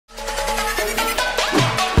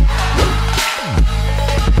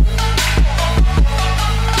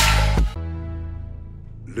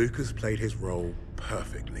Lucas played his role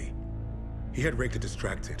perfectly. He had Richter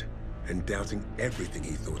distracted and doubting everything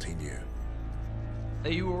he thought he knew. Are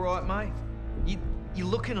you alright, mate? You're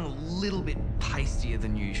looking a little bit pastier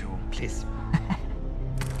than usual. Please.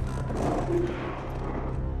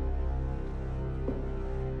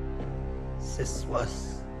 This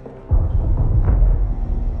was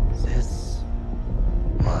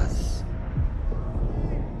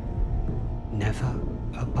never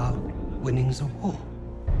about winning the war.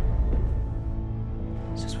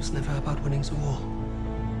 This was never about winning the war.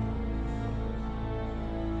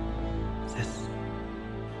 This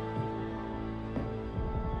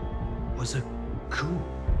was a coup.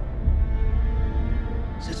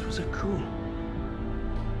 This was a coup.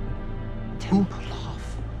 Tempelhof.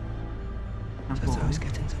 That's how he's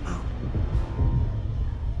getting them out.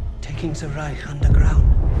 Taking the Reich underground.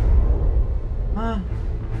 Huh?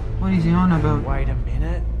 What is he on about? Wait a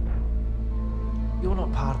minute. You're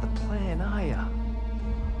not part of the plan, are you?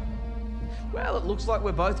 Well, it looks like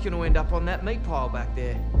we're both going to end up on that meat pile back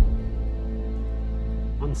there.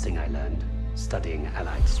 One thing I learned studying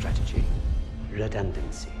Allied strategy: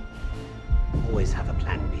 redundancy. Always have a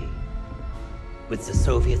plan B. With the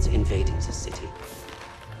Soviets invading the city,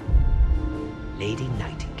 Lady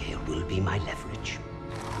Nightingale will be my leverage.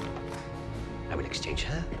 I will exchange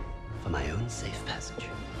her for my own safe passage.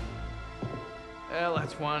 Well,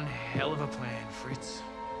 that's one hell of a plan, Fritz.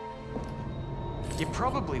 It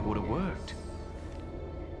probably would have worked.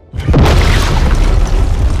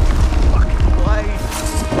 Fucking blade!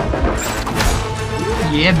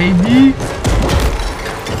 Yeah, baby!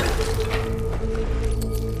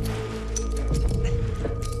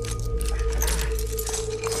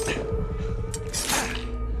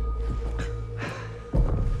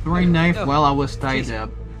 Throwing knife while I was tied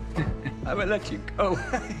up. I will let you go.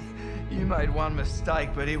 You made one mistake,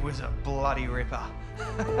 but it was a bloody ripper.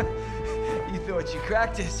 You thought you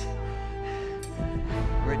cracked it.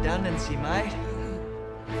 Redundancy, mate.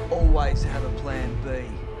 Always have a plan B.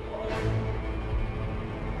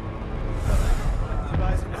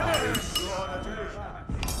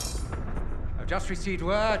 I've just received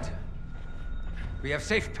word. We have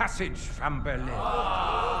safe passage from Berlin.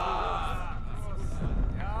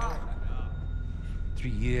 3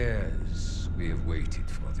 years we have waited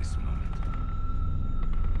for this moment.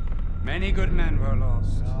 Many good men were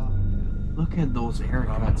lost. Look at those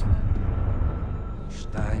haircuts, man.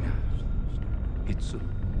 Steiner, Hitzel.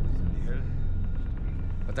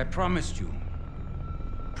 But I promised you,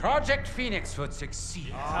 Project Phoenix would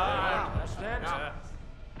succeed.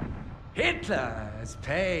 Hitler has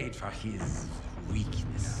paid for his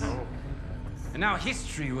weakness. And now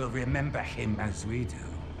history will remember him as we do.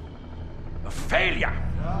 A failure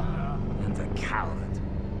and a coward.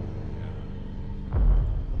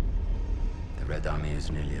 The Red Army is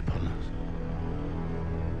nearly upon us.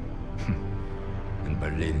 And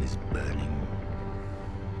Berlin is burning.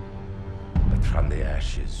 But from the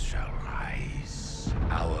ashes shall rise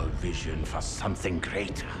our vision for something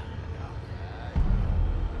greater.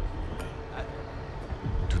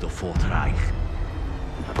 To the Fourth Reich.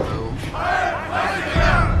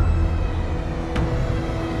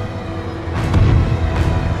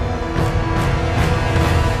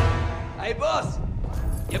 Hey, boss!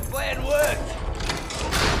 Your plan worked!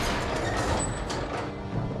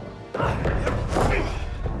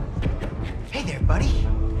 Hey there, buddy.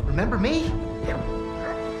 Remember me?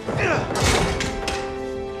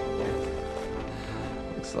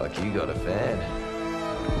 Looks like you got a fan.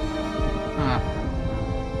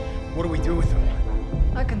 What do we do with him?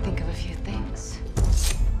 I can think of a few things.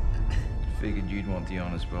 Figured you'd want the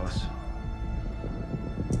honest, boss.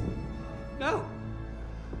 No!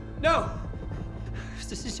 No!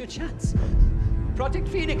 This is your chance. Project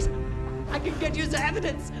Phoenix! I can get you the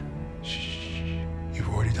evidence! Shh. You've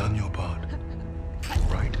already done your part.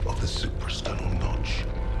 Right of the suprasternal notch,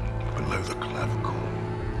 below the clavicle.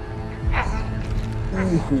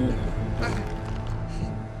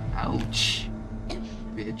 Ouch.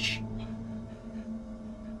 Bitch.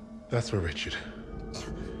 That's for Richard.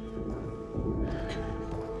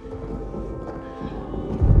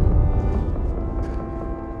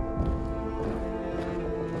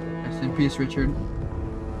 Rest in peace, Richard.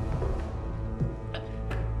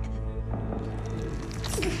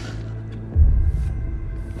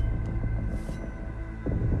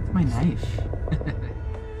 It's my knife.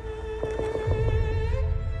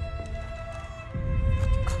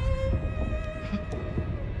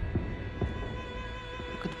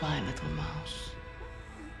 Goodbye, little mouse.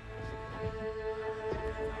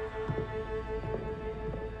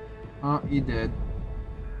 Oh, he did.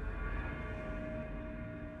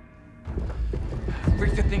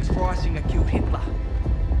 Richter thinks Freisinger killed Hitler.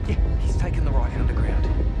 Yeah, he's taken the Reich underground.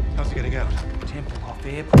 How's he getting out? Temple off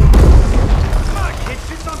airport. Come on, kids,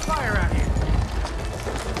 shit's on fire out here.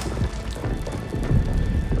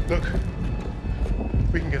 Look,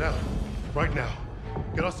 we can get out right now.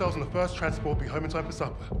 Get ourselves on the first transport, be home in time for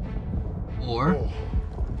supper. Or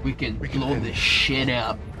we can blow this shit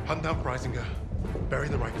up. Hunt down Freisinger, bury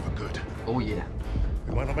the Reich for good. Oh yeah.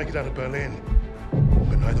 We might not make it out of Berlin,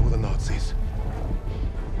 but neither will the Nazis.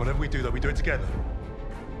 Whatever we do, though, we do it together.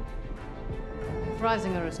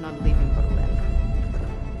 Freisinger is not leaving Berlin.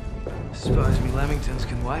 Suppose me Lamingtons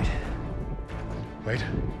can wait. Wait.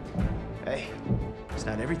 Hey, it's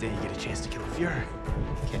not every day you get a chance to kill a Fuhrer.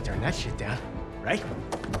 Can't turn that shit down, right?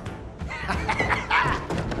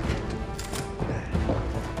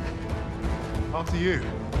 After you,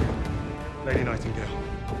 Lady Nightingale.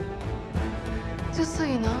 Just so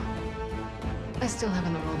you know, I still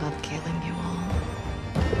haven't ruled out killing you all.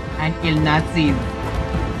 And kill Nazis.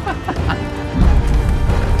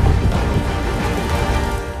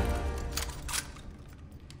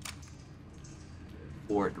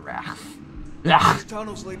 Fourth Reich. These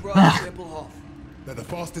tunnels lead right to Temple Hall. They're the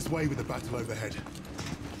fastest way with the battle overhead.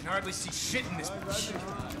 Can hardly see shit in this bitch.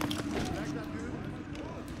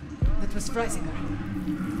 That was Freisinger.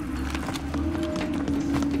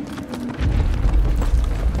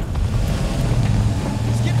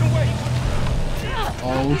 He's getting away.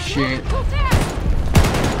 Oh shit.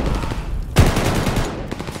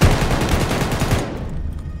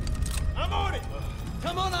 I'm on it.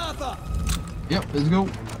 Come on, Arthur. Yep, let's go.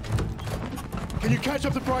 Can you catch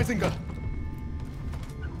up to Freisinger?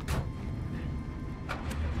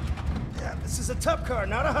 Yeah, this is a tough car,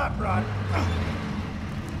 not a hot rod.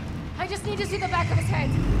 I just need to see the back of his head.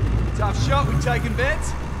 Tough shot, we taking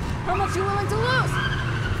bets? How much you willing to lose?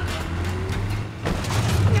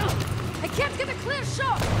 No, I can't get a clear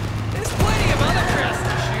shot. There's plenty of other crowds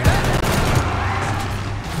to shoot at.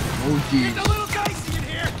 Oh It's a jeez. little dicey in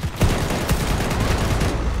here.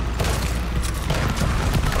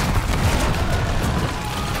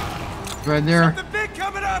 Right there. Something big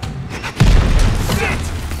coming up. Shit!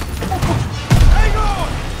 Hang on!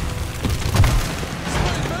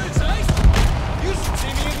 This moves, eh? You should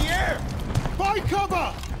see me in the air. Find cover!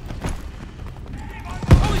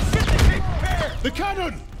 Holy shit, they came prepared. The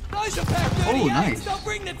cannon! Those are packed 38s. Oh, nice. They'll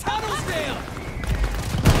bring the tunnels down.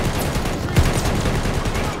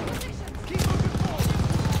 Keep moving forward.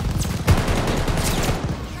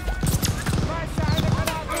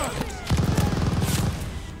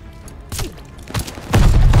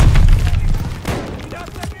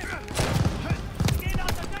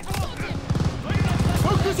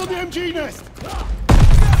 Focus on the MG nest!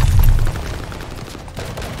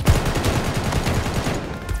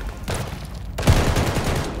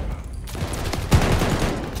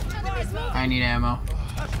 I need ammo.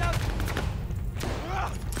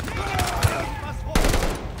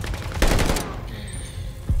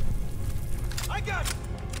 I got it.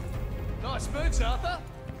 Nice moves, Arthur.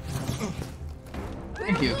 We're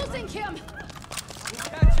Thank you. losing him. We'll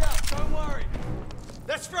catch up, don't worry.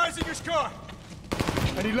 That's Freisinger's car.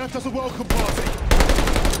 And he left us a welcome party.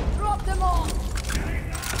 Drop them all.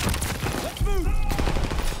 Let's move.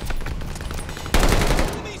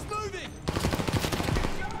 Enemy's moving.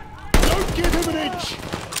 Don't give him an inch!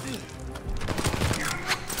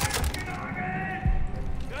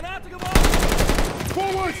 Gonna have to go on.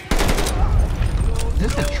 Forward! Is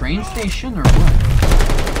this the train station or what?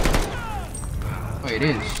 Oh, it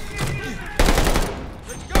is.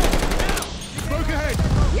 Let's go. Now. Smoke ahead!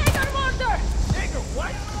 Jaeger mortar. Jaeger,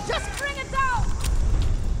 what? Just bring it down.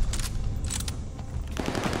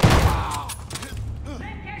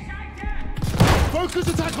 Focus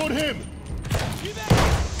attack on him! You there?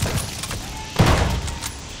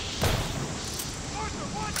 Arthur,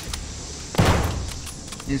 watch it.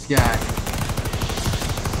 This guy.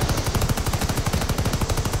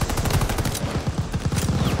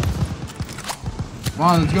 Come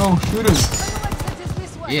on, let's go. Shoot him. Exit is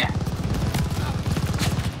this way. Yeah.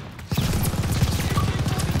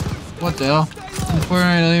 What the hell? Before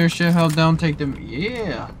I leadership held down, take them.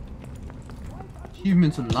 Yeah.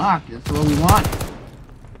 Achievements unlocked. That's what we want.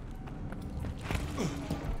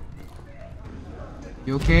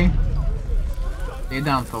 You okay? Stay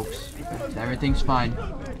down, folks. Everything's fine.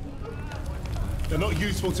 They're not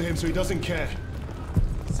useful to him, so he doesn't care.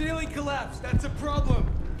 Ceiling collapsed, that's a problem.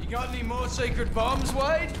 You got any more secret bombs,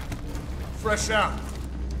 Wade? Fresh out.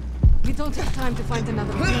 We don't have time to find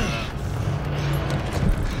another one.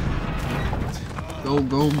 Go,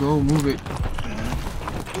 go, go. Move it.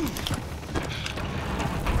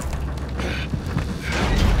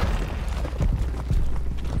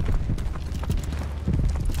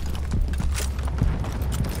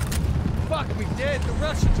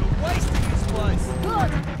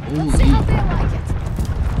 Let's see how they like it.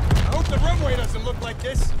 I hope the runway doesn't look like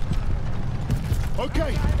this.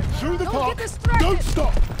 Okay, through the Don't park. get distracted. Don't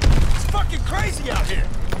stop. It's fucking crazy out here.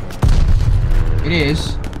 It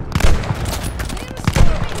is.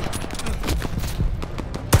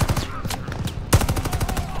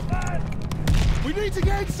 We need to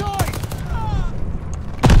get inside.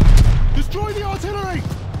 Destroy the artillery.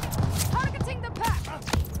 Targeting the pack.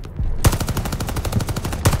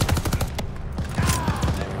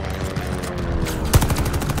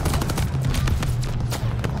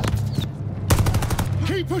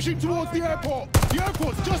 Keep pushing towards the airport. The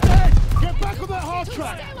airport's just ahead. Get back on that hard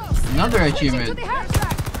track. Another To achievement. the hard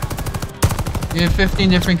track. You have 15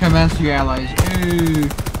 different commands to your allies. Ooh.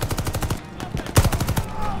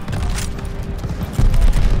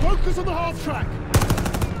 Focus on the hard track.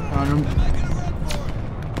 Got him.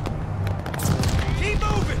 Keep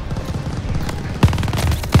moving.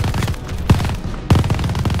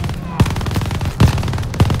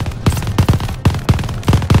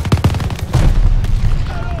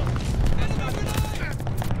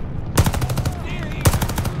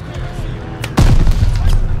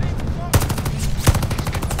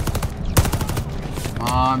 Come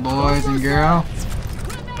on, boys and girls.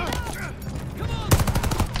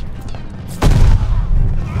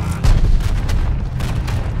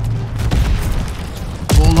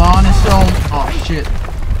 Hold on, it's so. Oh shit.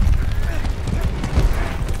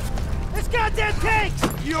 This goddamn tanks!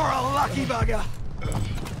 You're a lucky bugger.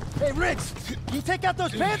 Hey, Riggs, can you take out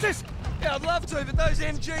those Panthers? Yeah, I'd love to, but those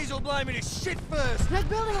MGs will blow me to shit first. That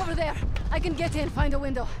building over there. I can get in, find a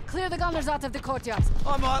window. Clear the gunners out of the courtyard.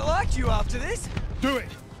 I might like you after this. Do it.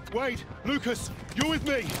 Wade, Lucas, you're with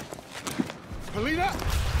me. Polina?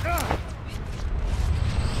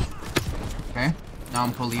 Okay, now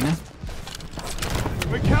I'm Paulina.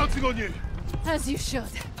 We're counting on you. As you should.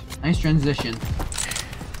 Nice transition.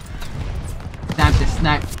 Time to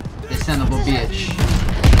snipe this son of a bitch.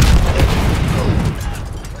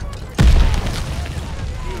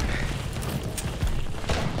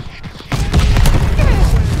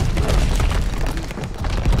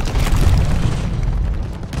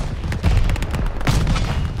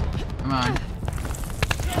 Come on.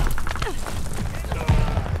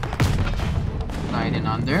 Slide in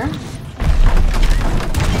under.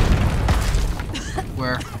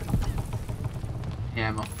 Where?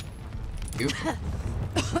 Ammo. You.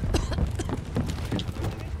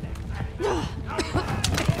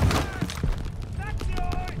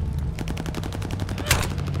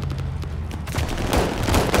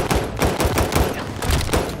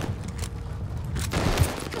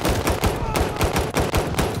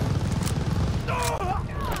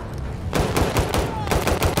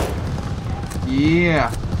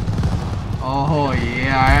 Yeah. Oh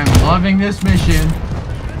yeah, I am loving this mission.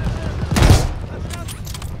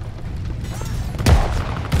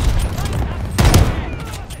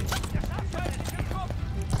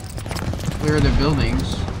 Clear the buildings.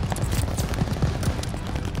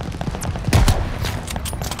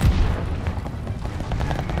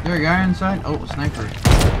 Is there a guy inside? Oh, a sniper.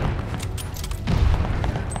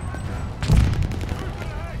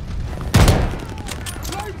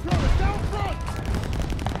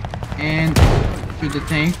 And shoot the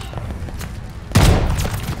tank.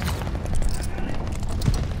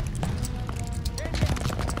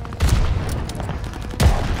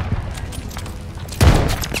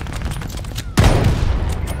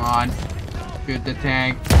 Come on. Shoot the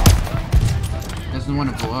tank. Doesn't want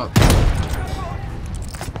to blow up.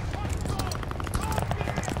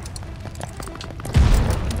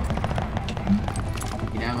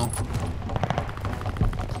 Get ammo.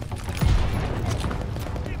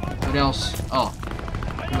 What else? Oh,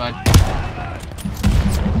 goodbye.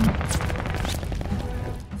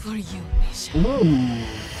 For you, Misha. Ooh.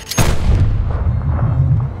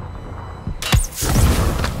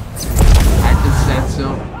 I just said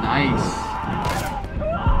so. Nice.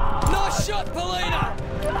 Nice shot, Polina.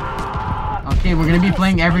 Okay, we're gonna be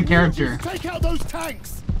playing every character. Take out those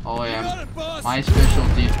tanks. Oh yeah, my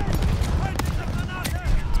specialty.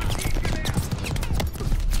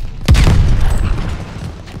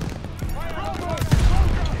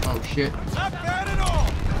 Oh shit. Not bad at all.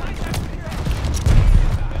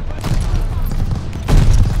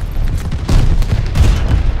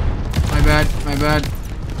 My bad, my bad.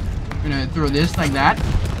 I'm gonna throw this like that.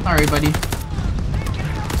 Sorry, buddy.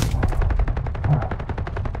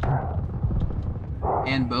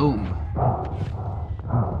 And boom.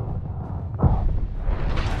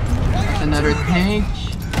 There's another tank.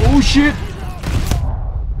 Oh shit!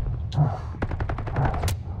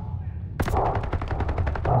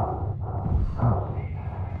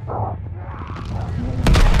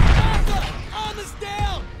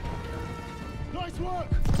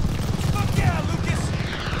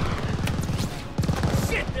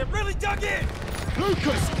 dug in!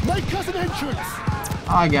 Lucas, make us an entrance!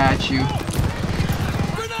 I got you.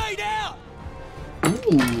 Grenade out!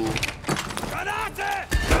 Ooh. Granate!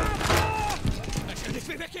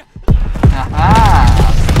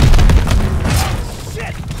 Haha.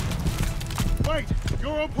 Shit! Wait,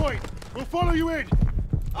 you're on point. We'll follow you in.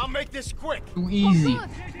 I'll make this quick. Too easy. Good.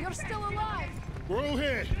 You're still alive. We're all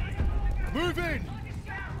here. Move in.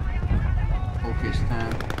 Focus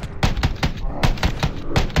time.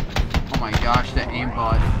 Oh my gosh, that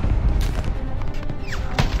aimbot.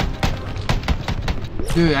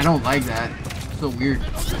 Dude, I don't like that. It's so weird.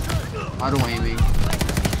 Auto aiming.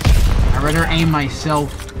 I'd rather aim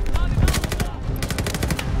myself.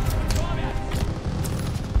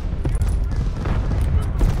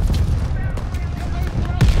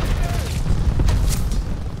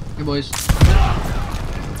 Hey boys.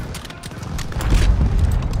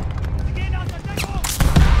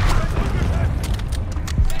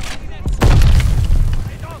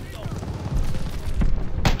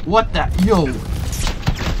 What the?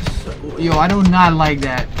 Yo, I do not like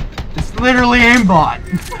that. It's literally aimbot.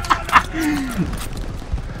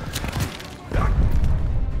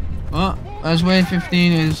 Well, last way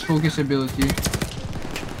 15 is focus ability.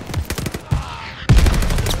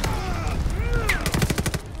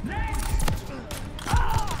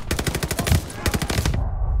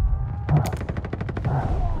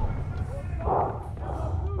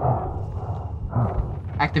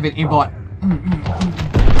 Activate aimbot.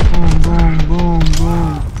 Boom, boom, boom,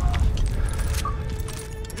 boom.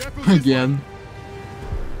 Again.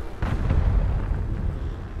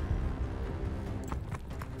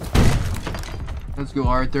 Let's go,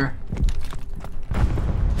 Arthur.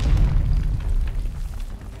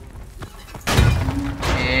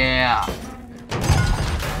 Yeah.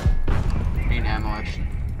 Ain't that much.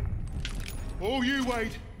 All you,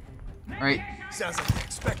 Wade. Right. Sounds like they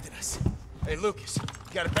expected us. Hey, Lucas,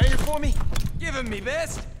 you got a banger for me? Giving me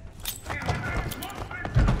best.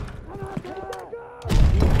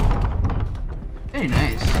 Very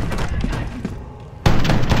nice.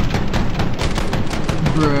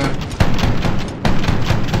 Bruh.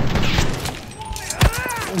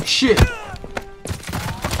 Oh shit.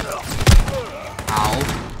 Ow.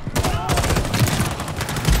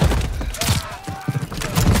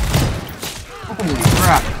 Holy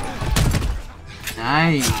crap.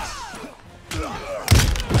 Nice.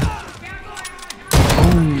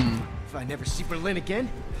 Boom. If I never see Berlin again,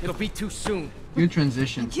 it'll be too soon. Good I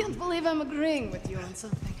transition. can't believe I'm agreeing with you on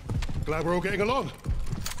something. Glad we're all getting along.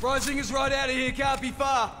 Freisinger's right out of here, can't be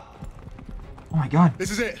far. Oh my god.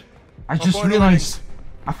 This is it. I Our just final realized. innings.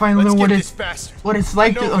 I finally Let's know get this bastard. what it's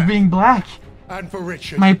like I know of that. being black. And for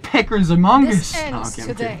Richard. My peckers among This us. ends I'm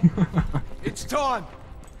today. kidding. It's time.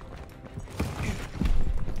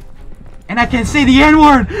 And I can say the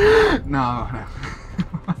N-word. No.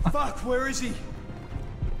 Fuck, where is he?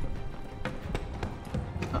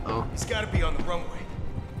 Uh-oh. He's gotta be on the runway.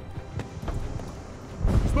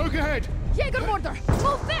 Smoke ahead. Jägermorder,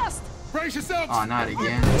 move fast! Brace yourselves. Oh, not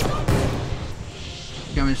again.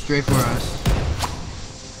 Coming straight for us.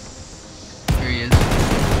 There he is.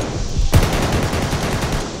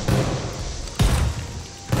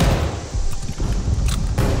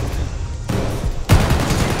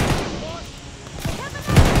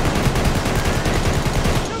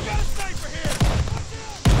 You got a sniper here.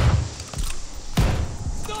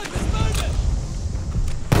 Sniper's moving.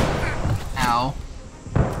 Ow.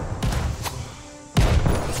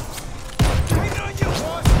 Hang on, you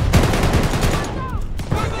boss.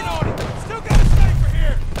 Working on it. Still got a sniper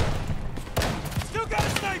here. Still got a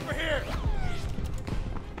sniper here.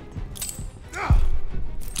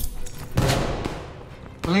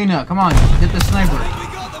 Polina, come on. Hit the sniper. We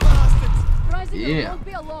got the bastards. Freisinger Yeah. won't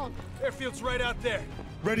be alone. Airfield's right out there.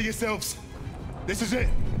 Ready yourselves. This is it.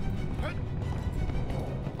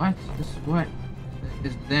 What? This is what?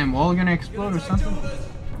 Is the damn wall gonna explode or something?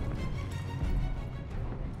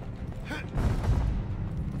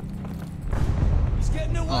 He's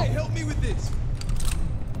getting away. Oh. Help me with this.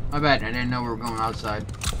 My bad. I didn't know we were going outside.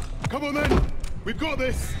 Come on, men. We've got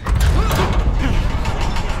this.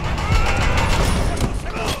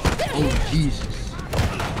 Oh, Jesus.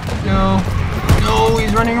 No. No,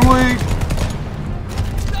 he's running away.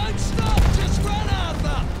 Don't stop. Just run,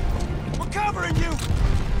 Arthur. We're covering you.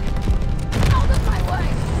 Out of my way!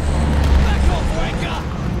 Back off, wanker.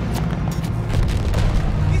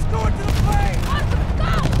 He's going to the plane. Arthur,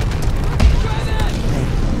 go!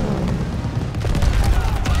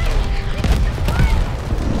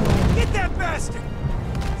 Get that bastard!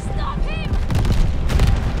 Stop him!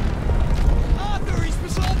 Arthur, he's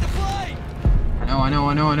beside the plane! I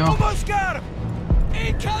know. Almost got him!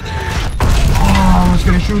 Incoming! just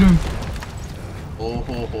gonna shoot him. Oh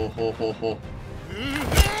ho ho ho ho ho.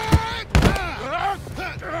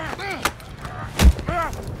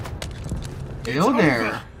 Hello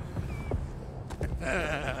there.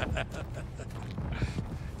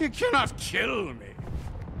 You cannot kill me.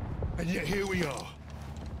 And yet here we are.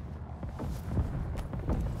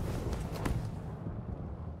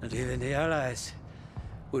 And even the Allies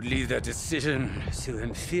would leave their decision to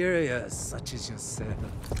inferiors such as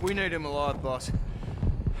yourself. We need him alive, boss.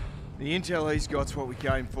 The intel he's got's what we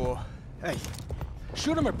came for. Hey,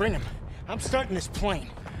 shoot him or bring him. I'm starting this plane.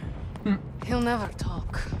 He'll never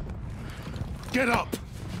talk. Get up!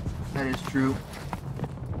 That is true.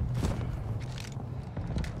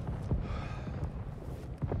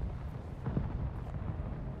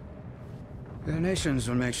 The nations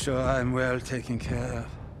will make sure I'm well taken care of.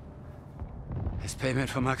 As payment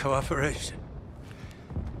for my cooperation.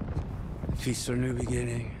 A peaceful new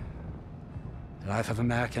beginning. A life of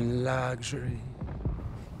American luxury.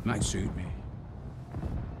 Might suit me.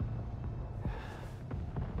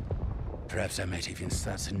 Perhaps I might even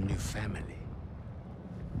start a new family.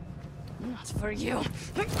 Not for you.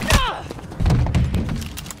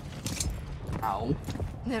 Ow.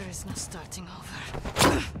 There is no starting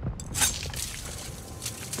over.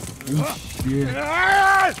 Oh, shit.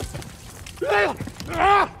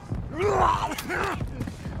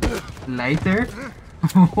 Lighter?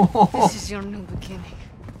 This is your new beginning.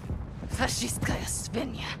 Fascistkaya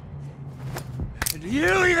Svinya. Do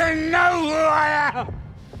you even know who I am?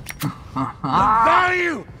 The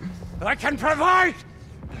value that I can provide!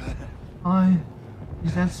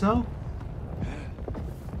 Is that so?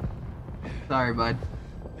 Sorry, bud.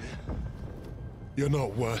 You're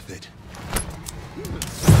not worth it.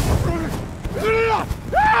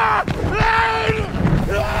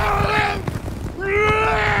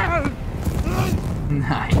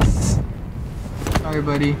 Nice. Sorry,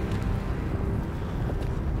 buddy.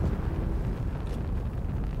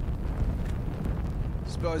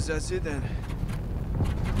 Suppose that's it then.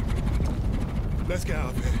 Let's get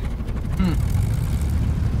out of here.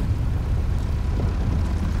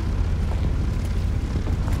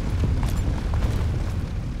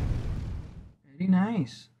 Very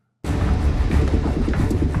nice.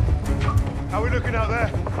 How are we looking out there?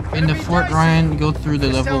 In the Fort Ryan, go through the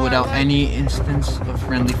level without any instance of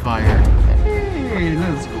friendly fire. Hey,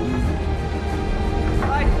 let's go.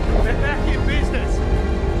 Right, we're back in business.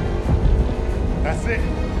 That's it.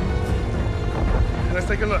 Let's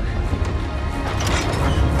take a look.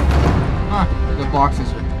 Huh, the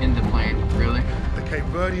boxes in the plane, really? The Cape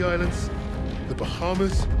Verde Islands, the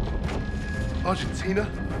Bahamas, Argentina.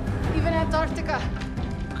 Even Antarctica.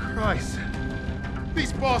 Christ.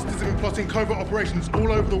 These bastards have been plotting covert operations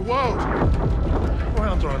all over the world. Right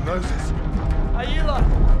under our noses. Hey, you lot.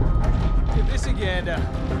 Give this a gander.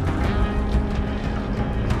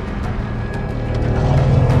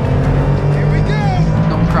 Here we go!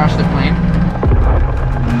 Don't crash the plane.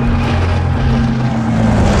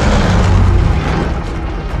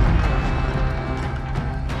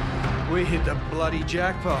 We hit the bloody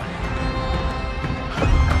jackpot.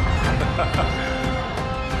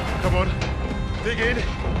 Come on, dig in.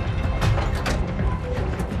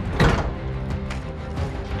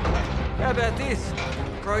 How about this?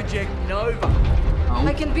 Project Nova. Oh,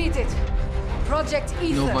 I can beat it. Project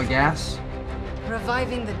Ether. Nova gas.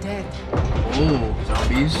 Reviving the dead. Oh,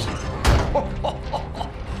 zombies.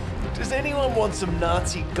 Does anyone want some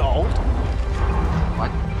Nazi gold?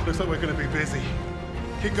 What? Looks like we're going to be busy.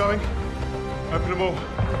 Keep going. Open them all.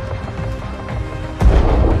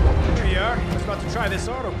 Here you are. I was about to try this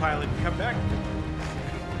autopilot and come back.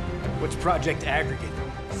 What's Project Aggregate?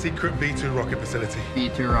 Secret B2 rocket facility.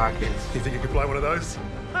 B2 rockets. You think you could fly one of those?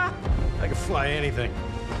 I can fly anything.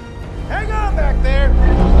 Hang on back there!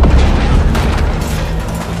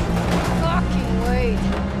 Fucking wait.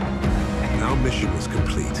 Our mission was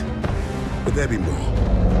complete. But there be more.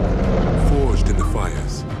 Forged in the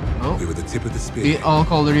fires. Oh. We were the tip of the spear. Beat all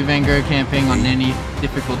Call of Duty Vanguard campaign on any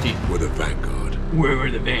difficulty. We're the Vanguard. Where were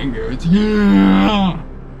the Vanguards? Yeah!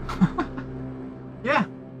 Yeah,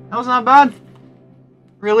 that was not bad.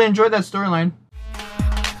 Really enjoyed that storyline.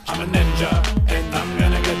 I'm a ninja, and I'm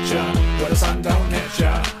gonna get ya. Where the sun don't hit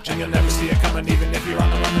ya, and you'll never see it coming. Even if you're on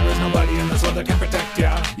the run, there is nobody in this world that can protect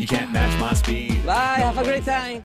ya. You can't match my speed. Bye, have a great time.